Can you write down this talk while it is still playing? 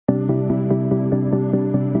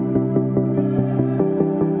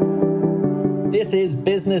This is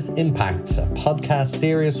Business Impact, a podcast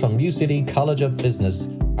series from UCD College of Business,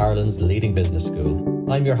 Ireland's leading business school.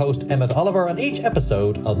 I'm your host, Emmett Oliver, and each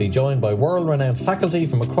episode I'll be joined by world-renowned faculty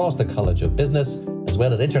from across the College of Business, as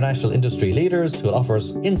well as international industry leaders who will offer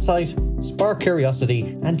us insight, spark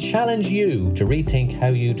curiosity, and challenge you to rethink how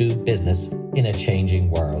you do business in a changing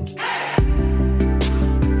world.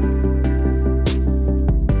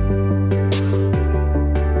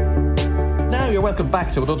 Welcome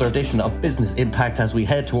back to another edition of Business Impact as we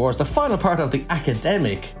head towards the final part of the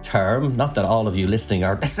academic term. Not that all of you listening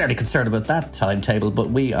are necessarily concerned about that timetable, but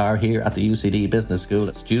we are here at the UCD Business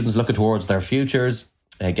School. Students looking towards their futures,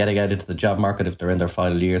 getting out into the job market if they're in their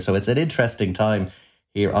final year. So it's an interesting time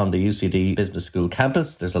here on the UCD Business School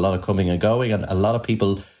campus. There's a lot of coming and going, and a lot of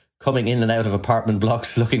people coming in and out of apartment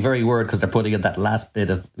blocks looking very worried because they're putting in that last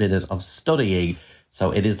minute of studying.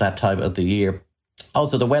 So it is that time of the year.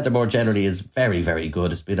 Also, the weather more generally is very, very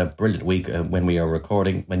good. It's been a brilliant week when we are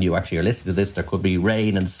recording. When you actually are listening to this, there could be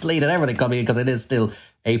rain and sleet and everything coming in because it is still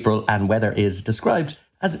April and weather is described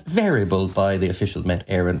as variable by the official Met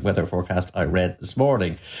Éireann weather forecast I read this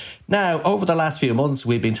morning. Now, over the last few months,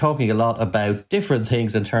 we've been talking a lot about different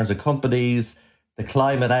things in terms of companies, the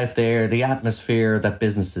climate out there, the atmosphere that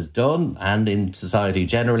business has done and in society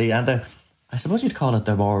generally, and I suppose you'd call it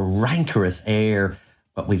the more rancorous air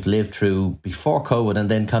what we've lived through before COVID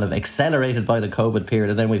and then kind of accelerated by the COVID period,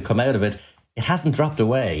 and then we've come out of it. It hasn't dropped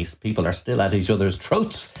away. People are still at each other's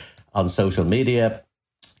throats on social media.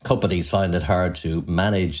 Companies find it hard to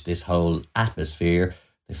manage this whole atmosphere.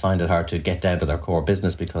 They find it hard to get down to their core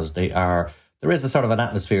business because there is a sort of an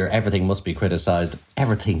atmosphere. Everything must be criticised.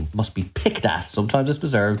 Everything must be picked at. Sometimes it's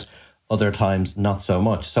deserved, other times not so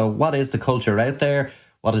much. So what is the culture out there?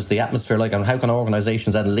 What is the atmosphere like? And how can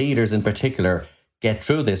organisations and leaders in particular get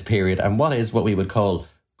through this period, and what we would call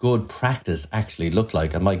good practice actually look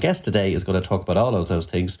like? And my guest today is going to talk about all of those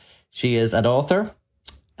things. She is an author,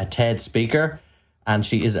 a TED speaker, and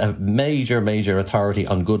she is a major authority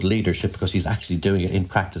on good leadership because she's actually doing it in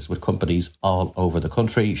practice with companies all over the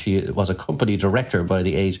country. She was a company director by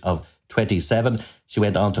the age of 27. She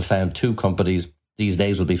went on to found two companies. These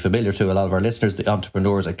names will be familiar to a lot of our listeners, the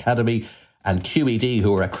Entrepreneurs Academy and QED,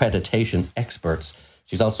 who are accreditation experts.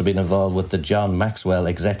 She's also been involved with the John Maxwell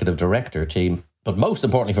Executive Director team. But most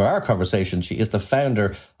importantly for our conversation, she is the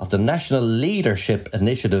founder of the National Leadership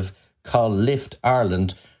Initiative called Lift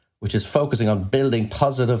Ireland, which is focusing on building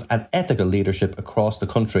positive and ethical leadership across the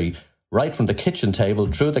country, right from the kitchen table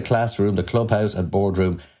through the classroom, the clubhouse and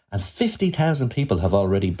boardroom. And 50,000 people have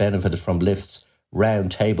already benefited from Lift's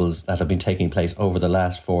round tables that have been taking place over the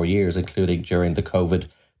last 4 years, including during the COVID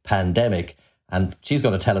pandemic. And she's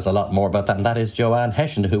going to tell us a lot more about that. And that is Joanne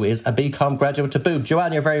Hession, who is a BCom graduate to boot.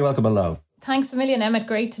 Joanne, you're very welcome along. Thanks a million, Emmett.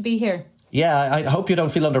 Great to be here. Yeah, I hope you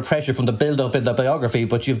don't feel under pressure from the build-up in the biography,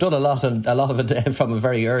 but you've done a lot of it from a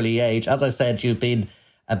very early age. As I said, you've been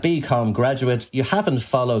a BCom graduate. You haven't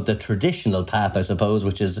followed the traditional path, I suppose,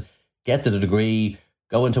 which is get the degree,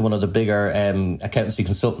 go into one of the bigger accountancy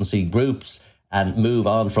consultancy groups, and move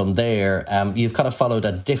on from there. You've kind of followed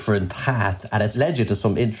a different path, and it's led you to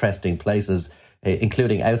some interesting places,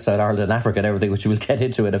 including outside Ireland and Africa and everything, which we'll get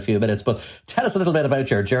into in a few minutes. But tell us a little bit about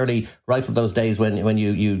your journey right from those days when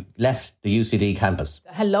you left the UCD campus.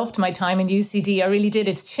 I loved my time in UCD. I really did.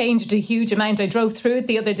 It's changed a huge amount. I drove through it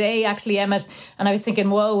the other day, actually, Emmett, and I was thinking,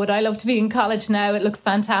 whoa, would I love to be in college now? It looks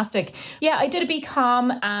fantastic. Yeah, I did a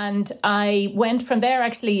BCom and I went from there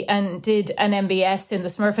actually and did an MBS in the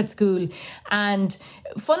Smurfit school. And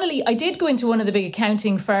funnily, I did go into one of the big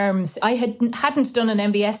accounting firms. I hadn't done an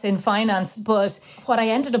MBS in finance, but what I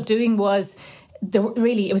ended up doing was,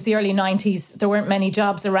 it was the early 90s. There weren't many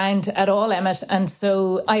jobs around at all, Emmett. And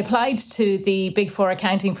so I applied to the big four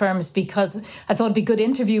accounting firms because I thought it'd be good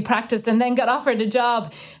interview practice, and then got offered a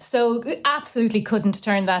job. So absolutely couldn't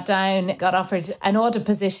turn that down. Got offered an audit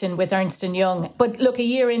position with Ernst & Young. But look, a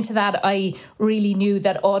year into that, I really knew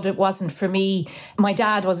that audit wasn't for me. My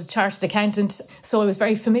dad was a chartered accountant, so I was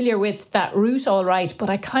very familiar with that route all right. But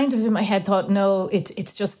I kind of in my head thought, no,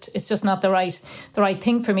 it's just not the right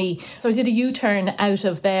thing for me. So I did a U-turn out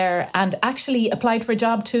of there and actually applied for a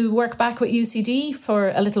job to work back with UCD for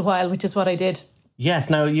a little while, which is what I did. Yes,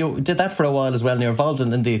 now you did that for a while as well, and you're involved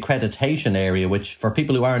in the accreditation area, which for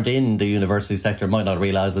people who aren't in the university sector might not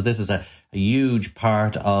realise that this is a huge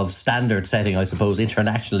part of standard setting, I suppose.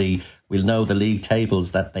 Internationally, we'll know the league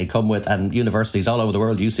tables that they come with, and universities all over the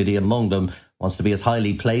world, UCD among them, wants to be as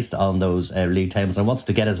highly placed on those league tables and wants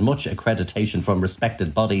to get as much accreditation from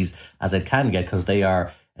respected bodies as it can get, because they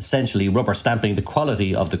are essentially rubber stamping the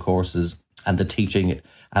quality of the courses and the teaching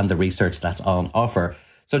and the research that's on offer.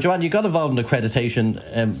 So, Joanne, you got involved in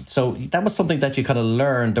accreditation. So that was something that you kind of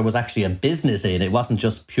learned there was actually a business in. It wasn't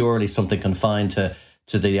just purely something confined to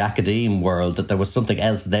the academe world, that there was something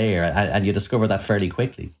else there, and you discovered that fairly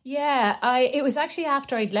quickly. Yeah, it was actually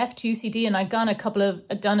after I'd left UCD and I'd done a couple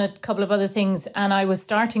of other things, and I was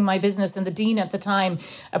starting my business, and the dean at the time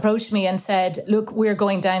approached me and said, look, we're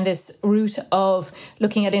going down this route of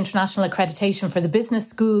looking at international accreditation for the business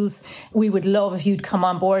schools. We would love if you'd come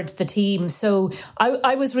on board the team. So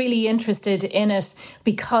I was really interested in it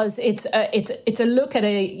because it's a look at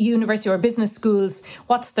a university or business schools.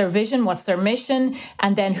 What's their vision? What's their mission?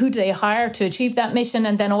 And then who do they hire to achieve that mission?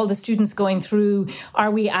 And then all the students going through, are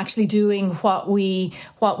we actually doing what we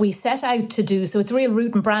set out to do? So it's a real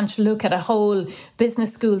root and branch look at a whole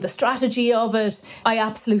business school, the strategy of it. I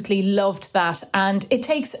absolutely loved that. And it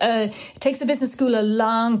takes a business school a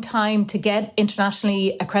long time to get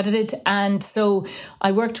internationally accredited. And so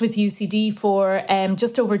I worked with UCD for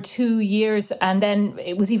just over 2 years. And then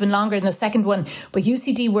it was even longer in the second one. But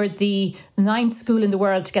UCD were the 9th school in the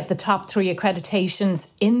world to get the top 3 accreditations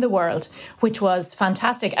in the world, which was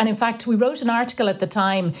fantastic. And in fact, we wrote an article at the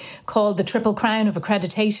time called The Triple Crown of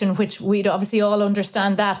Accreditation, which we'd obviously all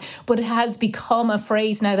understand that, but it has become a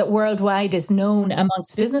phrase now that worldwide is known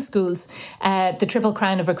amongst business schools. The Triple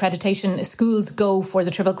Crown of Accreditation, schools go for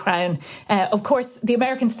the Triple Crown. Of course, the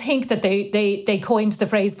Americans think that they coined the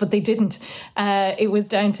phrase, but they didn't. It was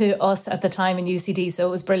down to us at the time in UCD, so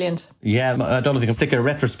it was brilliant. Yeah, I don't know if you can stick a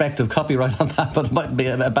retrospective copyright on that, but it might be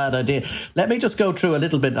a bad idea. Let me just go through a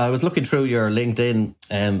little bit. I was looking through your LinkedIn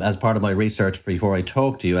as part of my research before I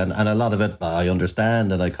talked to you, and a lot of it I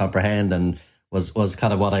understand and I comprehend and was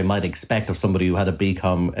kind of what I might expect of somebody who had a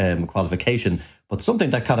BCom qualification. But something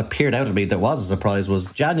that kind of peered out at me that was a surprise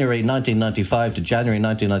was January 1995 to January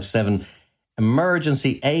 1997,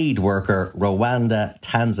 emergency aid worker, Rwanda,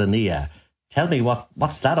 Tanzania. Tell me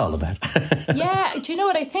what's that all about? Yeah, do you know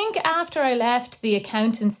what? I think after I left the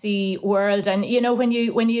accountancy world, and you know, when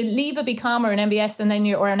you leave a BCom or an MBS and then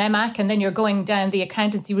or an MAC and then you're going down the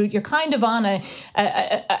accountancy route, you're kind of on a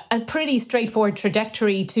pretty straightforward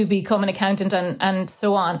trajectory to become an accountant and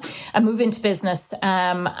so on, and move into business,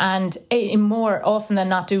 and more often than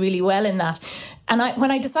not do really well in that. And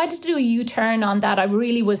when I decided to do a U-turn on that, I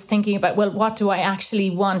really was thinking about, well, what do I actually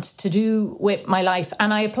want to do with my life?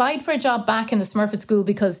 And I applied for a job back in the Smurfit school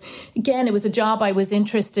because, again, it was a job I was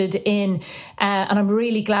interested in. And I'm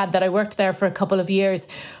really glad that I worked there for a couple of years.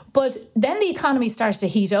 But then the economy started to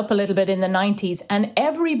heat up a little bit in the 90s, and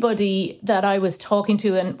everybody that I was talking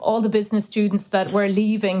to and all the business students that were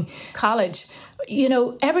leaving college, you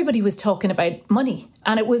know, everybody was talking about money.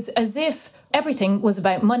 And it was as if everything was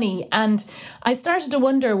about money. And I started to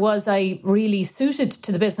wonder, was I really suited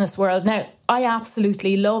to the business world? Now, I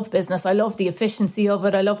absolutely love business. I love the efficiency of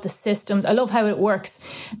it. I love the systems. I love how it works.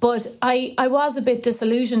 But I was a bit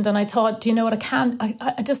disillusioned, and I thought, you know what,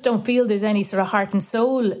 I just don't feel there's any sort of heart and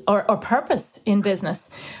soul or purpose in business.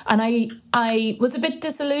 And I was a bit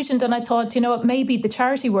disillusioned, and I thought, you know what, maybe the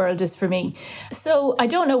charity world is for me. So I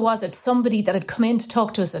don't know, was it somebody that had come in to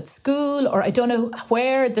talk to us at school, or I don't know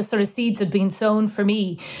where the sort of seeds had been sown for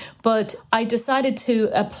me. But I decided to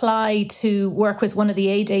apply to work with one of the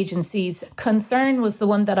aid agencies. Concern was the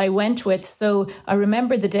one that I went with. So I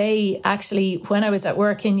remember the day actually when I was at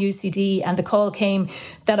work in UCD and the call came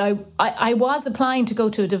that I was applying to go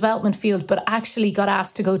to a development field, but actually got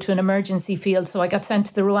asked to go to an emergency field. So I got sent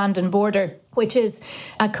to the Rwandan border, which is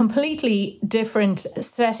a completely different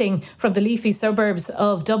setting from the leafy suburbs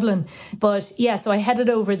of Dublin. But yeah, so I headed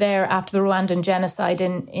over there after the Rwandan genocide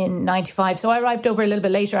in 95. So I arrived over a little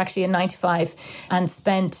bit later, actually in 95, and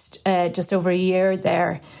spent just over a year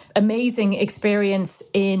there. Amazing experience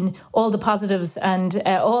in all the positives and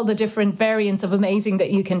all the different variants of amazing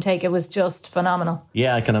that you can take. It was just phenomenal.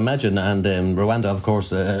 Yeah, I can imagine. And Rwanda, of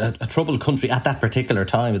course, a troubled country at that particular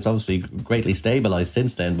time. It's obviously greatly stabilised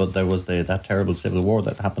since then, but there was that terrible civil war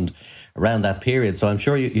that happened around that period. So I'm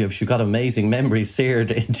sure you've got amazing memories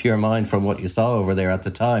seared into your mind from what you saw over there at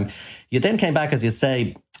the time. You then came back, as you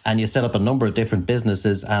say, and you set up a number of different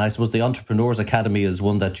businesses. And I suppose the Entrepreneurs Academy is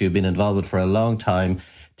one that you've been involved with for a long time.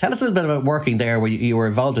 Tell us a little bit about working there, where you were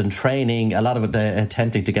involved in training, a lot of it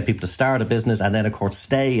attempting to get people to start a business and then, of course,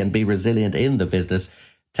 stay and be resilient in the business.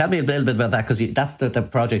 Tell me a little bit about that, because that's the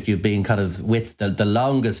project you've been kind of with the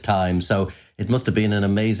longest time. So it must have been an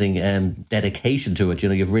amazing dedication to it. You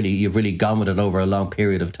know, you've really gone with it over a long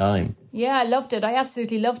period of time. Yeah, I loved it. I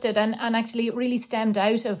absolutely loved it. And actually it really stemmed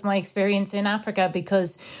out of my experience in Africa,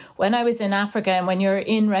 because when I was in Africa and when you're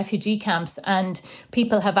in refugee camps and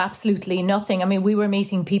people have absolutely nothing. I mean, we were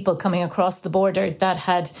meeting people coming across the border that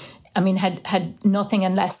had had nothing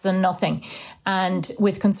and less than nothing. And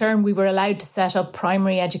with Concern, we were allowed to set up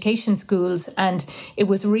primary education schools. And it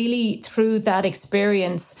was really through that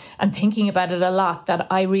experience and thinking about it a lot that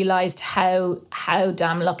I realised how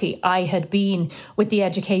damn lucky I had been with the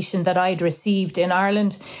education that I'd received in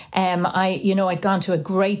Ireland. I'd gone to a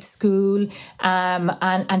great school,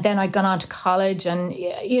 and then I'd gone on to college, and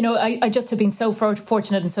I just had been so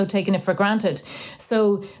fortunate and so taken it for granted.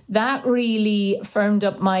 So that really firmed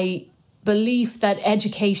up my belief that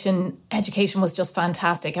education was just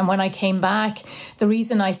fantastic. And when I came back, the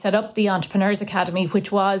reason I set up the Entrepreneurs Academy,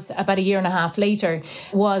 which was about a year and a half later,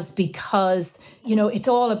 was because it's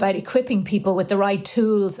all about equipping people with the right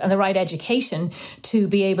tools and the right education to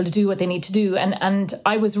be able to do what they need to do. And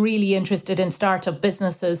I was really interested in startup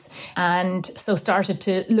businesses, and so started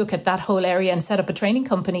to look at that whole area and set up a training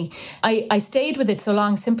company. I stayed with it so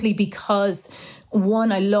long simply because,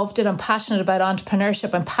 one, I loved it. I'm passionate about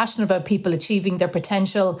entrepreneurship. I'm passionate about people achieving their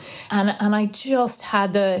potential. And I just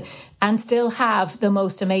had and still have the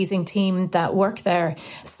most amazing team that work there.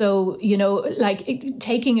 So,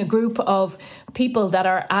 taking a group of people that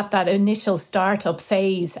are at that initial startup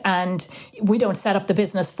phase, and we don't set up the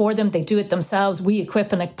business for them. They do it themselves. We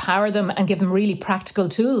equip and empower them and give them really practical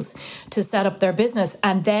tools to set up their business,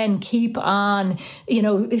 and then keep on,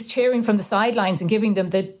 cheering from the sidelines and giving them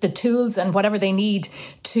the tools and whatever they need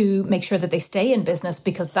to make sure that they stay in business,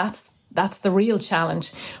 because that's the real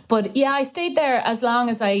challenge. But yeah, I stayed there as long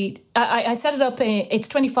as I set it up. It's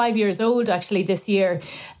 25 years old actually this year,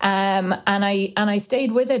 and I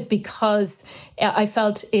stayed with it because I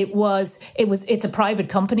felt it's a private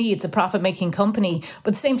company, it's a profit-making company,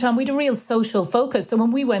 but at the same time we had a real social focus. So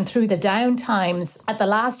when we went through the down times at the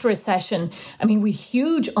last recession, we had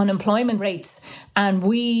huge unemployment rates, and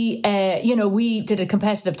we did a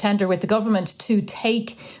competitive tender with the government to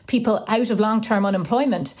take people out of long-term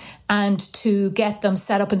unemployment and to get them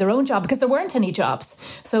set up in their own job, because there weren't any jobs.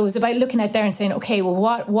 So it was about looking out there and saying, okay, well,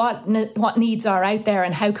 what needs are out there,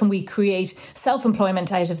 and how can we create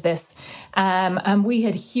self-employment out of this? And we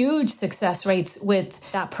had huge success rates with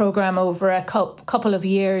that program over a couple of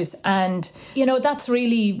years. And, that's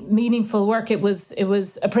really meaningful work. It was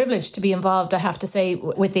a privilege to be involved, I have to say,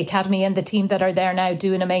 with the Academy, and the team that are there now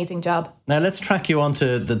do an amazing job. Now, let's track you on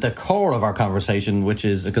to the core of our conversation, which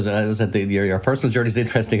is, because as I said, your personal journey is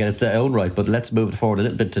interesting in its own right, but let's move it forward a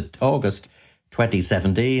little bit to August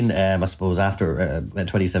 2017. I suppose after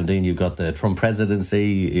 2017, you've got the Trump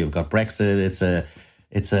presidency, you've got Brexit.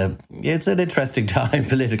 It's an interesting time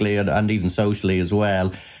politically and even socially as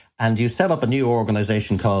well. And you set up a new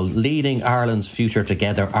organisation called Leading Ireland's Future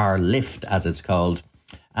Together, our LIFT, as it's called.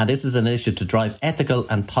 And this is an initiative to drive ethical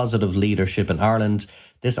and positive leadership in Ireland.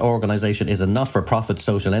 This organisation is a not-for-profit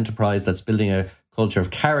social enterprise that's building a culture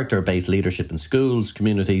of character-based leadership in schools,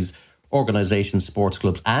 communities, organisations, sports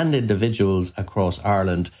clubs and individuals across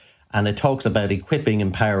Ireland. And it talks about equipping,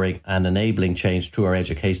 empowering and enabling change through our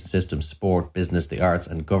education system, sport, business, the arts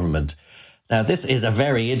and government. Now, this is a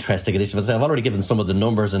very interesting initiative. I've already given some of the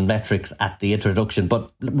numbers and metrics at the introduction,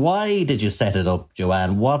 but why did you set it up,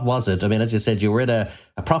 Joanne? What was it? As you said, you were in a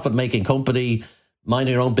profit-making company,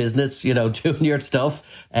 minding your own business, doing your stuff,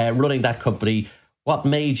 running that company. What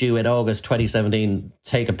made you in August 2017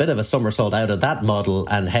 take a bit of a somersault out of that model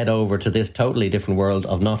and head over to this totally different world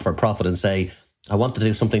of not-for-profit and say, I want to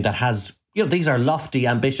do something that has, these are lofty,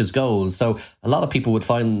 ambitious goals. So a lot of people would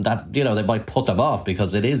find that, they might put them off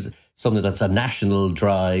because it is something that's a national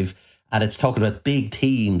drive and it's talking about big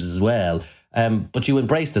teams as well. But you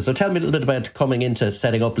embraced it. So tell me a little bit about coming into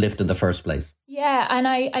setting up LIFT in the first place. Yeah, and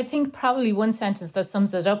I think probably one sentence that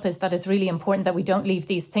sums it up is that it's really important that we don't leave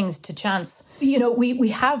these things to chance. We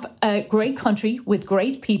have a great country with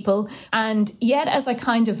great people, and yet as I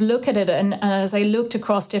kind of look at it and as I looked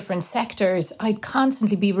across different sectors, I'd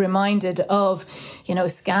constantly be reminded of,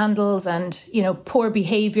 scandals and, poor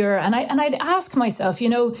behaviour. And I'd ask myself,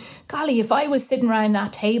 golly, if I was sitting around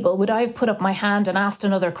that table, would I have put up my hand and asked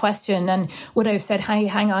another question? And would I have said, hey,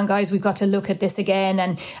 hang on, guys, we've got to look at this again?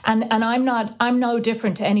 And I'm no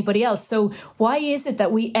different to anybody else. So why is it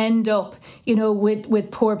that we end up,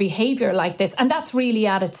 with poor behaviour like this? And that's really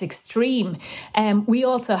at its extreme. We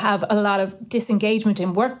also have a lot of disengagement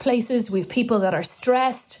in workplaces. We have people that are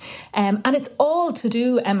stressed. And it's all to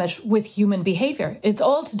do, Emmett, with human behaviour. It's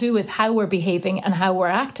all to do with how we're behaving and how we're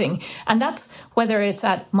acting. And that's whether it's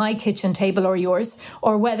at my kitchen table or yours,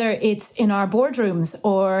 or whether it's in our boardrooms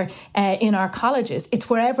or in our colleges. It's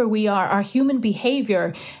wherever we are. Our human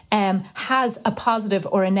behaviour has a positive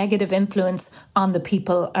or a negative influence on the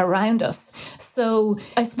people around us. So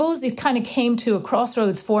I suppose it kind of came to a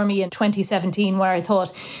crossroads for me in 2017 where I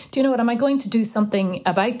thought, do you know what, am I going to do something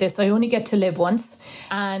about this? I only get to live once.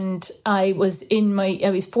 And I was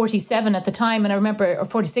 47 at the time, and I remember, or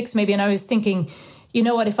 46 maybe, and I was thinking, you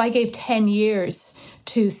know what, if I gave 10 years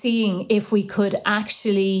to seeing if we could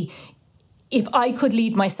actually, if I could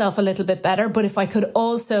lead myself a little bit better, but if I could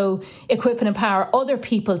also equip and empower other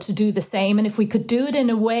people to do the same, and if we could do it in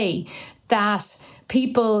a way that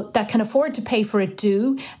people that can afford to pay for it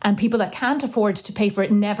do, and people that can't afford to pay for it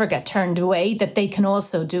never get turned away, that they can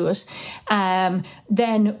also do it,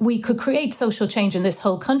 then we could create social change in this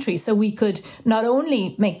whole country. So we could not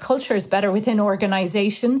only make cultures better within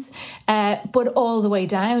organisations, but all the way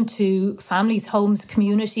down to families, homes,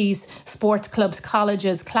 communities, sports clubs,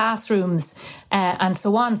 colleges, classrooms, and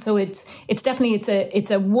so on. So it's definitely it's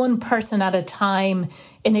a one person at a time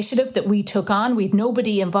initiative that we took on. We'd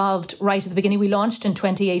nobody involved right at the beginning. We launched in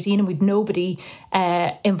 2018 and we'd nobody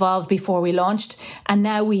involved before we launched. And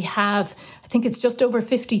now we have, I think it's just over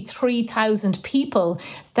 53,000 people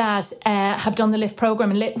that have done the LIFT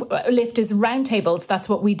program. And LIFT is roundtables. That's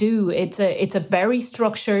what we do. It's a very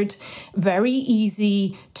structured, very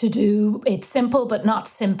easy to do. It's simple but not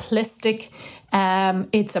simplistic.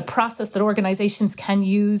 It's a process that organisations can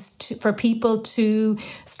use for people to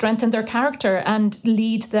strengthen their character and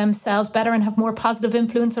lead themselves better and have more positive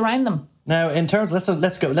influence around them. Now, in terms,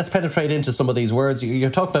 let's penetrate into some of these words. You're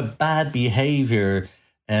talking about bad behaviour,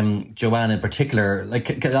 Joanne, in particular. Like,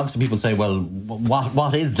 obviously, people say, "Well,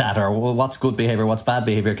 what is that?" Or "What's good behaviour? What's bad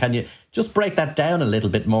behaviour?" Can you just break that down a little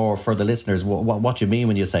bit more for the listeners? What you mean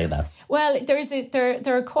when you say that? Well, there's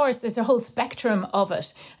a whole spectrum of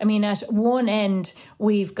it. I mean, at one end,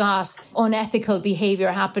 we've got unethical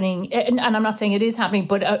behaviour happening, and I'm not saying it is happening,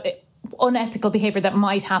 but unethical behaviour that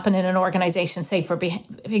might happen in an organisation, say for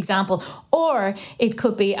example, or it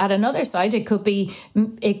could be at another side. It could be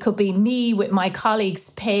me with my colleagues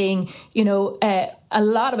paying, a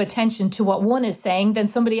lot of attention to what one is saying. Then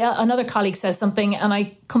another colleague says something, and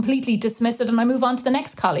I completely dismiss it, and I move on to the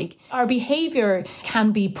next colleague. Our behaviour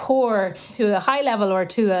can be poor to a high level or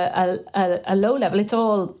to a low level. It's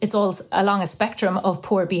all along a spectrum of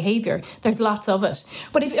poor behaviour. There's lots of it.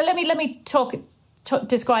 But let me talk.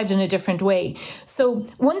 Described in a different way. So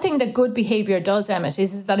one thing that good behaviour does, Emmett,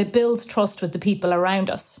 is that it builds trust with the people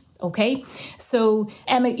around us. Okay, so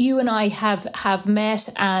Emmett, you and I have met,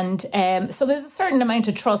 and so there's a certain amount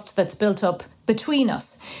of trust that's built up between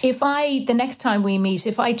us. If the next time we meet,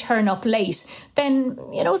 if I turn up late, then,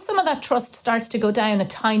 some of that trust starts to go down a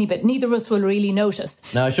tiny bit. Neither of us will really notice.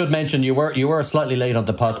 Now, I should mention you were slightly late on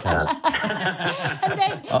the podcast. And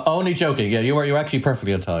then, only joking. Yeah, you were actually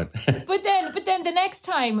perfectly on time. But then the next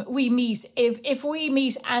time we meet, if we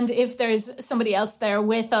meet and if there's somebody else there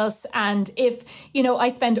with us, and if, I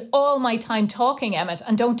spend all my time talking, Emmett,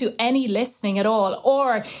 and don't do any listening at all,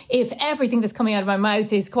 or if everything that's coming out of my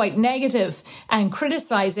mouth is quite negative and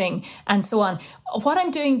criticising and so on, what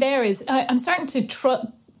I'm doing there is I'm starting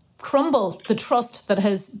to crumble the trust that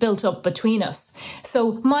has built up between us.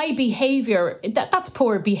 So my behaviour, that's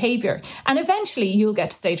poor behaviour. And eventually you'll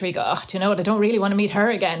get to a stage where you go, oh, do you know what, I don't really want to meet her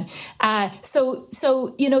again. So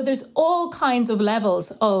there's all kinds of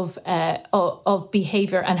levels of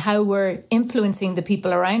behaviour and how we're influencing the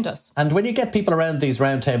people around us. And when you get people around these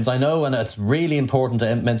roundtables, I know, and it's really important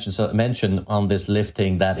to mention on this LIFT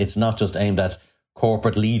thing, that it's not just aimed at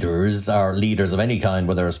corporate leaders or leaders of any kind,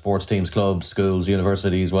 whether it's sports teams, clubs, schools,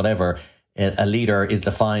 universities, whatever. A leader is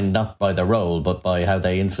defined not by their role, but by how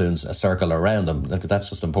they influence a circle around them. That's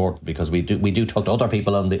just important, because we do talk to other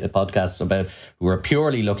people on the podcast about who are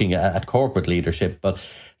purely looking at corporate leadership. But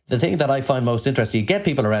the thing that I find most interesting, you get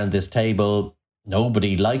people around this table.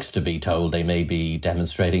 Nobody likes to be told they may be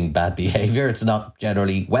demonstrating bad behaviour. It's not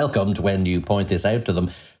generally welcomed when you point this out to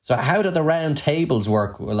them. So how do the round tables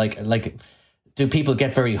work? Like, do people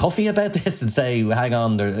get very huffy about this and say, hang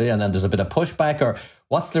on, and then there's a bit of pushback? Or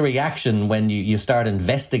what's the reaction when you start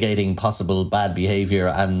investigating possible bad behaviour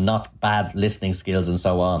and not bad listening skills and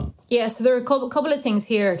so on? Yeah, so there are a couple of things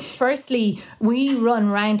here. Firstly, we run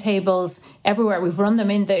roundtables everywhere. We've run them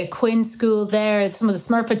in the Quinn school there. Some of the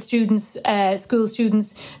Smurfit school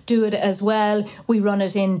students do it as well. We run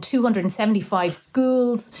it in 275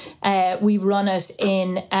 schools. We run it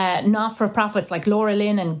in not-for-profits like Laura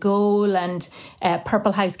Lynn and Goal and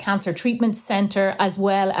Purple House Cancer Treatment Centre, as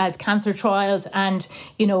well as Cancer Trials and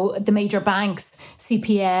the major banks,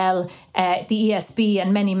 CPL, the ESB,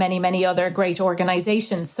 and many, many, many other great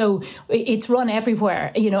organisations. So it's run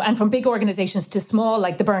everywhere, and from big organisations to small,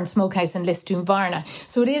 like the Burn Smokehouse in Listún Varna.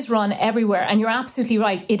 So it is run everywhere. And you're absolutely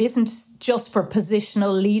right. It isn't just for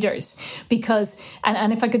positional leaders because,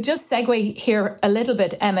 and if I could just segue here a little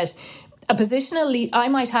bit, Emmett, a positional lead, I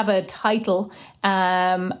might have a title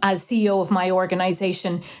as CEO of my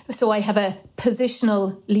organisation. So I have a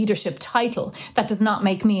positional leadership title. That does not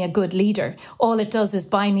make me a good leader. All it does is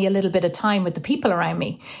buy me a little bit of time with the people around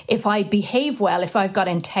me. If I behave well, if I've got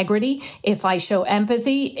integrity, if I show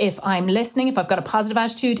empathy, if I'm listening, if I've got a positive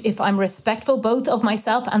attitude, if I'm respectful both of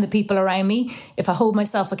myself and the people around me, if I hold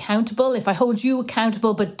myself accountable, if I hold you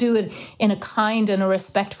accountable but do it in a kind and a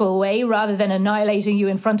respectful way rather than annihilating you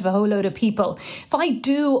in front of a whole load of people. If I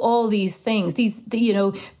do all these things,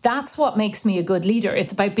 that's what makes me a good leader.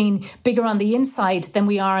 It's about being bigger on the inside than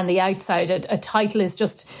we are on the outside. A title is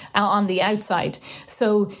just on the outside.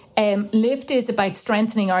 So LIFT is about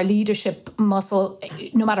strengthening our leadership muscle,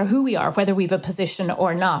 no matter who we are, whether we have a position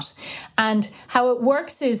or not. And how it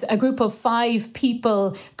works is a group of 5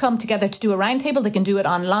 people come together to do a roundtable. They can do it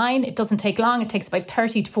online. It doesn't take long. It takes about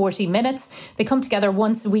 30 to 40 minutes. They come together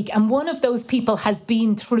once a week. And one of those people has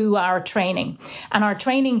been through our training. And our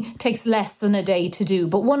training takes less than a day to do.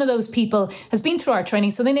 But one of those people has been through our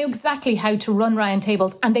training. So they know exactly how to run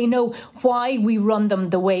roundtables. And they know why we run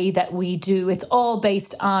them the way that we do. It's all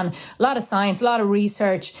based on a lot of science, a lot of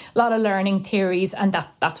research, a lot of learning theories, and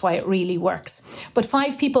that's why it really works. But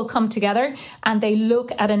 5 people come together and they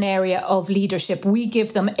look at an area of leadership. We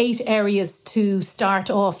give them 8 areas to start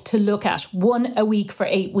off to look at, 1 a week for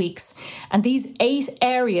 8 weeks. And these 8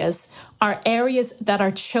 areas are areas that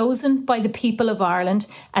are chosen by the people of Ireland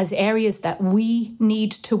as areas that we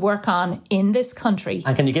need to work on in this country.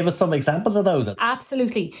 And can you give us some examples of those?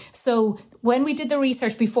 Absolutely. So when we did the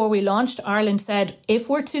research before we launched, Ireland said, if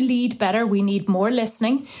we're to lead better, we need more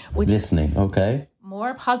listening. Okay.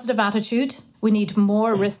 More positive attitude. We need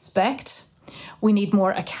more respect. We need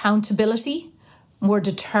more accountability, more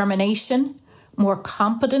determination, more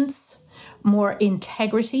competence, more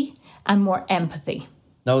integrity, and more empathy.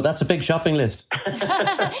 No, that's a big shopping list.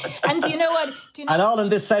 And do you know what? And all in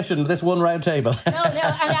this session, this one round table. No, and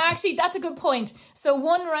actually, that's a good point. So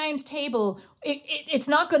one round table, it's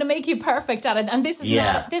not going to make you perfect at it. And this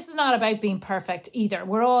is not about being perfect either.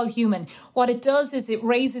 We're all human. What it does is it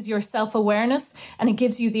raises your self-awareness and it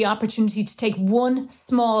gives you the opportunity to take one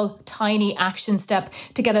small, tiny action step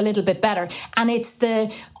to get a little bit better. And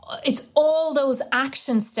it's all those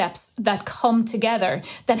action steps that come together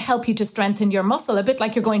that help you to strengthen your muscle, a bit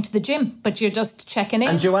like you're going to the gym, but you're just checking in.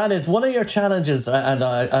 And Joanne, is one of your challenges, and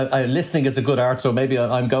listening is a good art, so maybe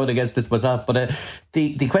I'm going against this myself, but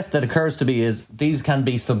the question that occurs to me is these can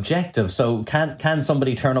be subjective. So can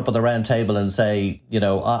somebody turn up at the round table and say,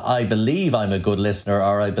 I believe I'm a good listener,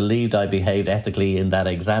 or I believed I behaved ethically in that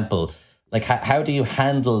example? Like, how do you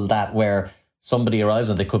handle that where somebody arrives,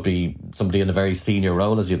 and they could be somebody in a very senior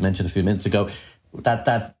role, as you mentioned a few minutes ago,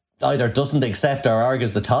 that either doesn't accept or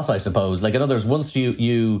argues the toss, I suppose. Like, in other words, once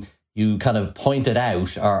you kind of point it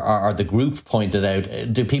out, or the group pointed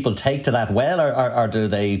out, do people take to that well, or do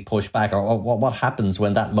they push back, or what happens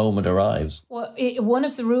when that moment arrives? Well, one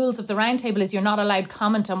of the rules of the roundtable is you're not allowed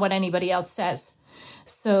comment on what anybody else says.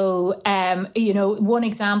 So, one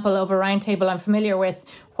example of a roundtable I'm familiar with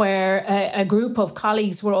where a group of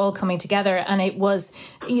colleagues were all coming together, and it was,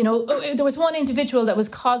 there was one individual that was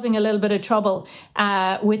causing a little bit of trouble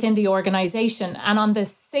within the organisation. And on the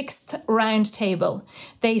 6th roundtable,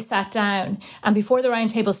 they sat down, and before the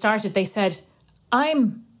roundtable started, they said,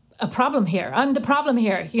 I'm a problem here. I'm the problem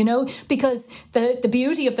here, because the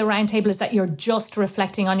beauty of the roundtable is that you're just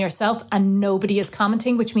reflecting on yourself and nobody is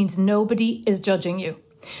commenting, which means nobody is judging you.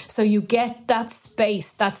 So you get that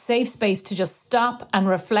space, that safe space to just stop and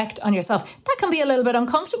reflect on yourself. That can be a little bit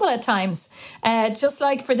uncomfortable at times. Just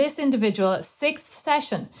like for this individual, 6th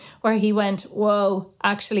session, where he went, whoa,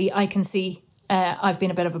 actually, I can see I've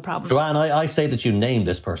been a bit of a problem. Joanne, I say that you name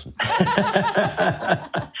this person.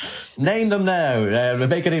 Name them now.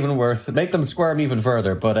 Make it even worse. Make them squirm even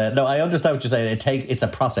further. But no, I understand what you're saying. It's a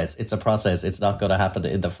process. It's a process. It's not going to happen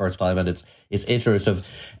in the first time, and it's iterative.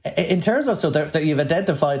 In terms of, you've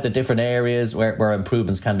identified the different areas where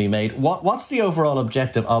improvements can be made. What's the overall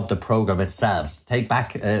objective of the programme itself? Take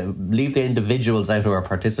back, leave the individuals out who are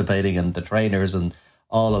participating and the trainers and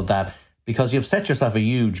all of that. Because you've set yourself a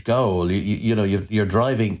huge goal. You're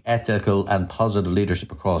driving ethical and positive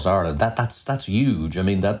leadership across Ireland. That's huge. I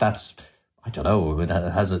mean, that's I don't know.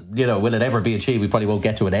 Will it ever be achieved? We probably won't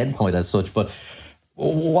get to an end point as such. But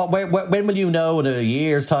When will you know in a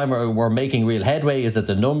year's time or we're making real headway? Is it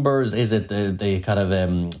the numbers? Is it the kind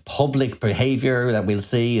of public behaviour that we'll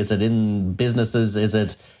see? Is it in businesses? Is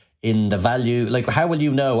it in the value? Like, how will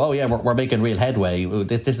you know, oh yeah, we're making real headway?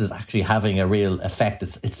 This is actually having a real effect.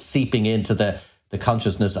 It's seeping into the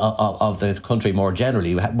consciousness of this country more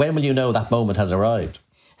generally. When will you know that moment has arrived?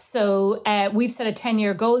 So we've set a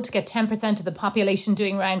 10-year goal to get 10% of the population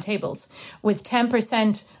doing roundtables. With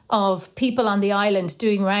 10% of people on the island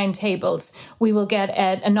doing roundtables, we will get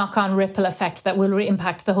a knock-on ripple effect that will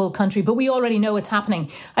impact the whole country. But we already know it's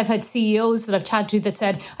happening. I've had CEOs that I've chatted to that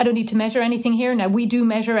said, I don't need to measure anything here. Now, we do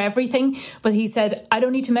measure everything, but he said, I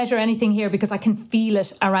don't need to measure anything here because I can feel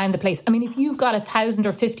it around the place. I mean, if you've got 1,000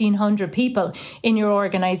 or 1,500 people in your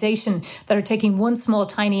organisation that are taking one small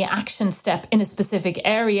tiny action step in a specific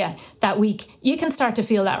area that week, you can start to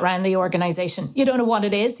feel that around the organisation. You don't know what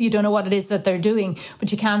it is. You don't know what it is that they're doing,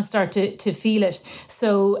 but you can start to feel it.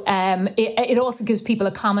 So it also gives people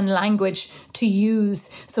a common language to use.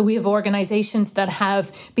 So we have organisations that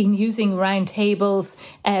have been using roundtables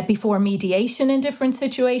before mediation in different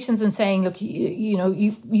situations and saying, look,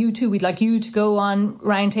 you two, we'd like you to go on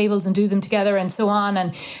roundtables and do them together and so on.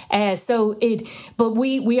 And but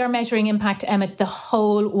we are measuring impact, Emmett, the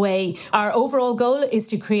whole way. Our overall goal is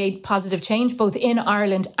to create positive change, both in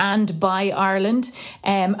Ireland and by Ireland.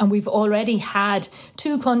 And we've already had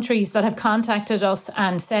 2 countries that have contacted us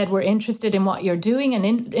and said, we're interested in what you're doing and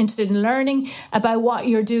interested in learning about what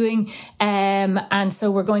you're doing. And so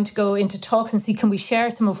we're going to go into talks and see, can we share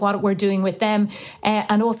some of what we're doing with them?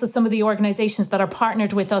 And also some of the organisations that are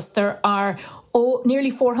partnered with us. There are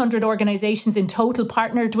nearly 400 organisations in total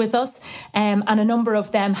partnered with us, and a number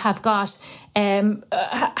of them have got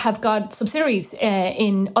subsidiaries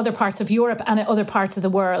in other parts of Europe and in other parts of the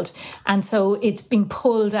world. And so it's being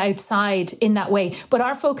pulled outside in that way. But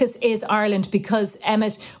our focus is Ireland because,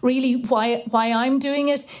 Emmett, really why I'm doing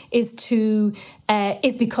it is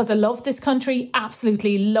because I love this country,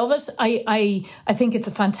 absolutely love it. I think it's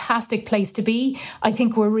a fantastic place to be. I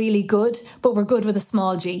think we're really good, but we're good with a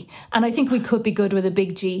small g. And I think we could be good with a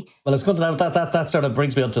big G. Well, it's good that sort of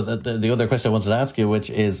brings me on to the other question I wanted to ask you,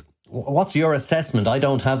 which is, what's your assessment? I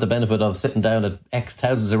don't have the benefit of sitting down at X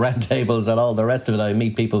thousands of roundtables and all the rest of it. I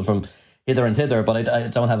meet people from hither and thither, but I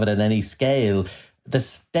don't have it at any scale. The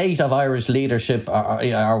state of Irish leadership,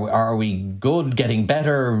 are we good, getting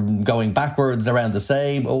better, going backwards, around the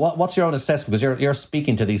same? What's your own assessment? Because you're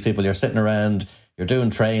speaking to these people, you're sitting around, you're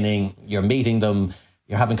doing training, you're meeting them,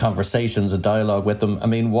 you're having conversations and dialogue with them. I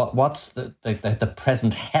mean, what's the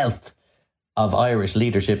present health of Irish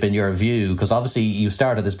leadership in your view? Because obviously you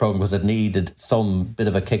started this programme because it needed some bit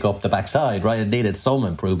of a kick up the backside, right? It needed some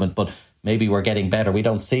improvement, but maybe we're getting better. We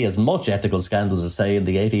don't see as much ethical scandals as, say, in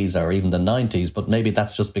the 80s or even the 90s, but maybe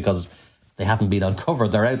that's just because they haven't been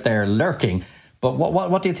uncovered. They're out there lurking. But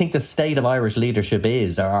what do you think the state of Irish leadership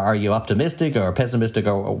is? Are you optimistic or pessimistic,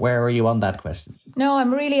 or where are you on that question? No,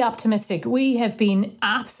 I'm really optimistic. We have been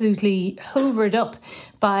absolutely hoovered up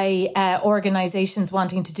by organisations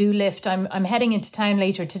wanting to do LIFT. I'm heading into town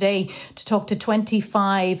later today to talk to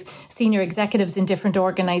 25 senior executives in different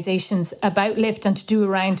organisations about LIFT and to do a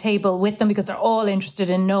round table with them, because they're all interested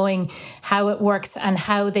in knowing how it works and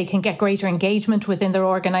how they can get greater engagement within their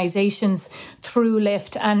organisations through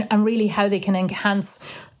LIFT, and really how they can enhance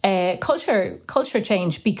culture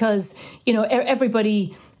change, because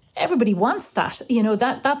everybody wants that.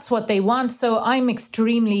 That's what they want. So I'm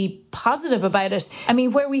extremely positive about it. I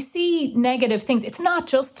mean, where we see negative things, it's not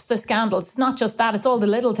just the scandals, it's not just that, it's all the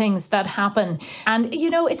little things that happen. And,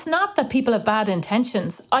 it's not that people have bad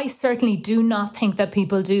intentions. I certainly do not think that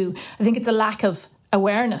people do. I think it's a lack of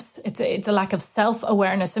awareness. It's a lack of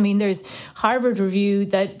self-awareness. I mean, there's Harvard review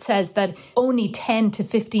that says that only 10 to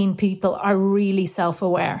 15 people are really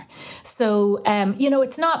self-aware. So,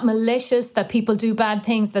 it's not malicious that people do bad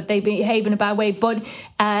things, that they behave in a bad way, but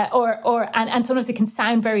and sometimes it can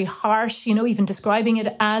sound very harsh, even describing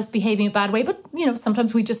it as behaving in a bad way. But,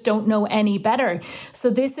 sometimes we just don't know any better. So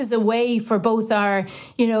this is a way for both our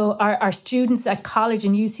students at college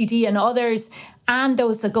and UCD and others, and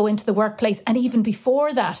those that go into the workplace, and even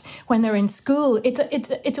before that, when they're in school,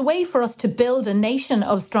 it's a way for us to build a nation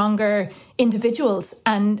of stronger individuals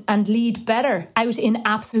and lead better out in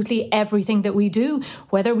absolutely everything that we do,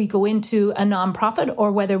 whether we go into a non-profit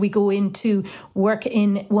or whether we go into work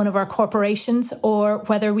in one of our corporations or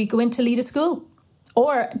whether we go in to lead a school.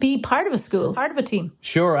 or be part of a school, part of a team.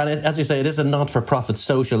 Sure, and as you say, it is a not-for-profit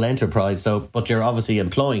social enterprise, but you're obviously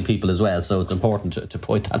employing people as well, so it's important to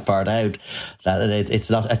point that part out, that it's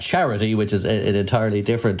not a charity, which is an entirely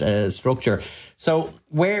different structure. So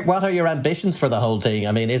what are your ambitions for the whole thing?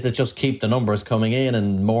 I mean, is it just keep the numbers coming in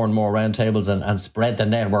and more roundtables and spread the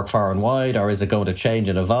network far and wide, or is it going to change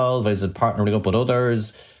and evolve? Is it partnering up with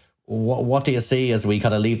others? What do you see as we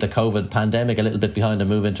kind of leave the COVID pandemic a little bit behind and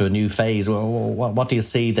move into a new phase? What do you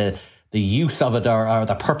see the use of it or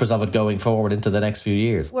the purpose of it going forward into the next few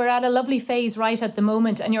years? We're at a lovely phase right at the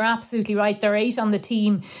moment, and you're absolutely right. There are 8 on the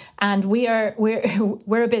team, and we're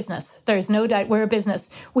a business. There's no doubt we're a business.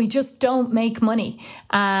 We just don't make money,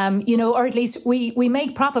 or at least we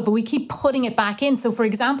make profit, but we keep putting it back in. So, for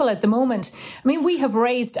example, at the moment, I mean, we have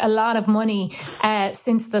raised a lot of money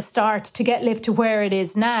since the start to get Lift to where it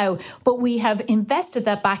is now, but we have invested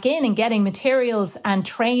that back in getting materials and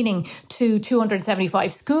training to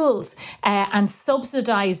 275 schools. And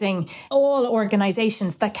subsidising all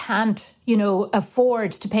organisations that can't, afford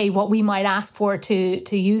to pay what we might ask for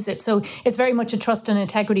to use it. So it's very much a trust and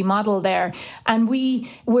integrity model there. And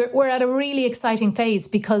we're at a really exciting phase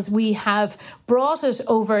because we have brought it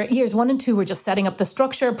over years 1 and 2. We're just setting up the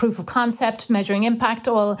structure, proof of concept, measuring impact,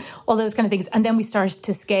 all those kind of things. And then we started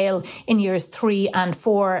to scale in years 3 and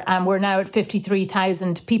 4. And we're now at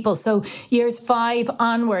 53,000 people. So years 5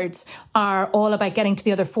 onwards are all about getting to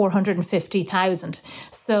the other 450,000.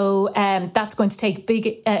 So that's going to take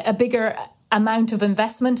a bigger amount of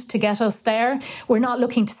investment to get us there. We're not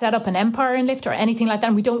looking to set up an empire in Lift or anything like that.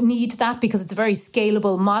 And we don't need that because it's a very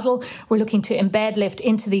scalable model. We're looking to embed Lift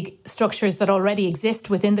into the structures that already exist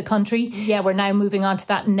within the country. Yeah, we're now moving on to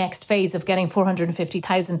that next phase of getting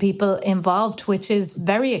 450,000 people involved, which is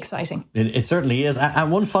very exciting. It certainly is.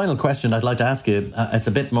 And one final question I'd like to ask you, it's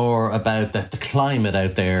a bit more about the climate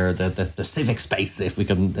out there, the civic space, if we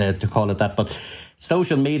can to call it that. But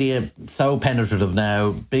social media, so penetrative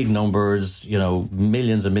now, big numbers,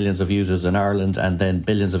 millions and millions of users in Ireland and then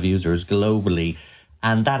billions of users globally.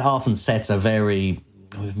 And that often sets a very,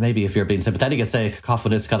 maybe if you're being sympathetic, I'd say a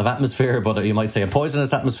cacophonous kind of atmosphere, but you might say a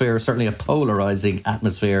poisonous atmosphere, certainly a polarising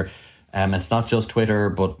atmosphere. It's not just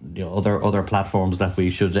Twitter, but other platforms that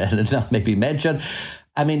we should not maybe mention.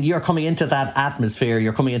 I mean, you're coming into that atmosphere,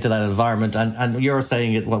 you're coming into that environment, and you're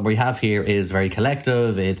saying what we have here is very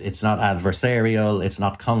collective, it's not adversarial, it's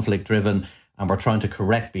not conflict-driven, and we're trying to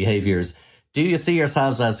correct behaviours. Do you see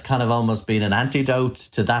yourselves as kind of almost being an antidote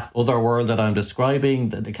to that other world that I'm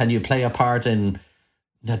describing? Can you play a part in,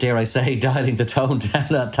 dare I say, dialing the tone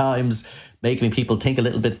down at times, making people think a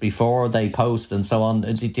little bit before they post and so on?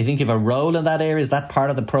 Do you think you have a role in that area? Is that part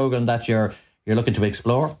of the programme that you're looking to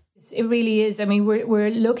explore? It really is. I mean,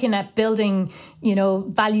 we're looking at building,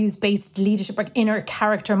 values-based leadership, or inner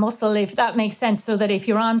character muscle, if that makes sense, so that if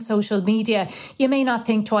you're on social media, you may not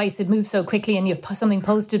think twice. It moves so quickly and you've something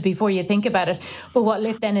posted before you think about it. But what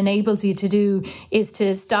Lift then enables you to do is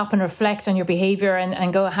to stop and reflect on your behaviour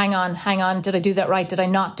and go, hang on, did I do that right? Did I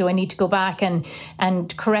not? Do I need to go back and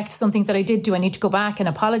correct something that I did? Do I need to go back and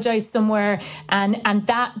apologise somewhere? And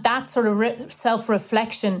that sort of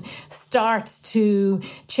self-reflection starts to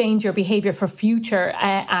change your behaviour for future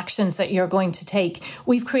actions that you're going to take.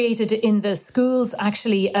 We've created in the schools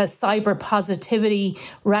actually a cyber positivity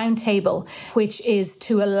roundtable, which is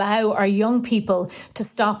to allow our young people to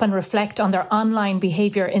stop and reflect on their online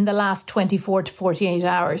behaviour in the last 24 to 48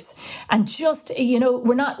 hours. And just,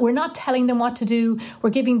 we're not telling them what to do. We're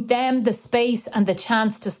giving them the space and the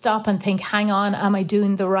chance to stop and think, hang on, am I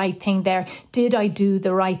doing the right thing there? Did I do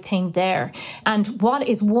the right thing there? And what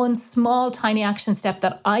is one small tiny action step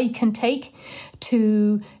that I can take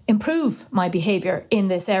to improve my behaviour in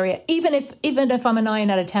this area, even if I'm a 9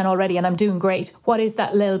 out of 10 already and I'm doing great? What is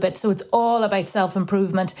that little bit? So it's all about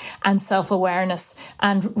self-improvement and self-awareness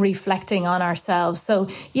and reflecting on ourselves. So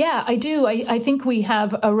yeah, I do. I think we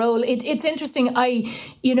have a role. It's interesting. I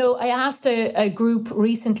asked a group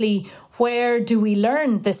recently, where do we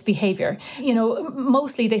learn this behaviour?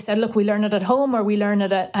 Mostly they said, look, we learn it at home or we learn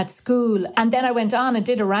it at school. And then I went on and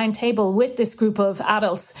did a round table with this group of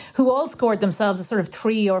adults who all scored themselves a sort of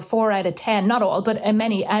 3 or 4 out of 10, not all, but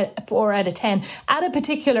many 4 out of 10 at a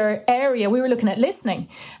particular area. We were looking at listening.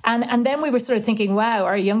 And then we were sort of thinking, wow,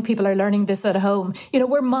 our young people are learning this at home.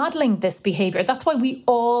 We're modelling this behaviour. That's why we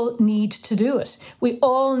all need to do it. We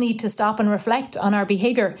all need to stop and reflect on our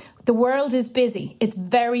behaviour. The world is busy. It's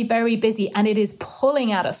very, very busy, and it is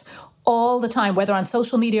pulling at us all the time, whether on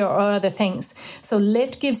social media or other things. So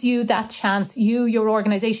Lift gives you that chance, you, your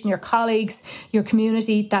organisation, your colleagues, your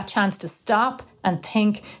community, that chance to stop and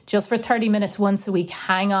think just for 30 minutes once a week.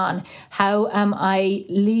 Hang on, how am I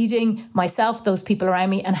leading myself, those people around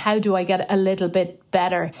me, and how do I get a little bit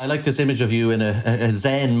better? I like this image of you in a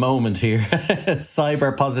zen moment here.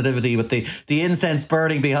 Cyber positivity with the incense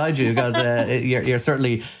burning behind you, because you're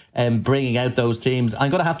certainly bringing out those themes. I'm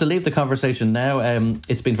going to have to leave the conversation now.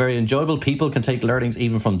 It's been very enjoyable. People can take learnings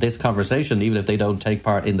even from this conversation, even if they don't take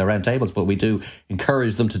part in the roundtables, but we do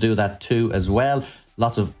encourage them to do that too as well.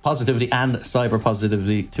 Lots of positivity and cyber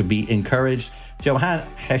positivity to be encouraged. Joanne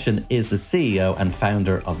Hession is the CEO and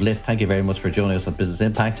founder of Lift. Thank you very much for joining us on Business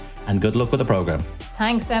Impact, and good luck with the programme.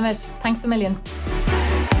 Thanks, Emmett. Thanks a million.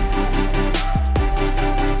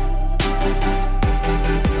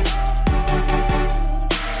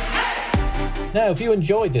 Now, if you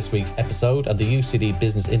enjoyed this week's episode of the UCD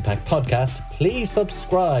Business Impact podcast, please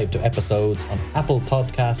subscribe to episodes on Apple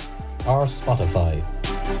Podcasts or Spotify.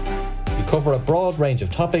 We cover a broad range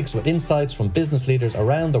of topics with insights from business leaders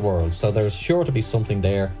around the world, so there's sure to be something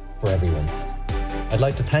there for everyone. I'd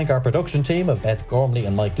like to thank our production team of Beth Gormley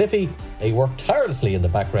and Mike Liffey. They work tirelessly in the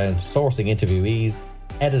background, sourcing interviewees,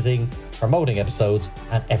 editing, promoting episodes,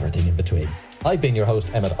 and everything in between. I've been your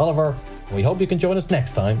host, Emmett Oliver, and we hope you can join us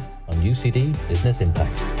next time on UCD Business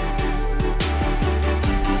Impact.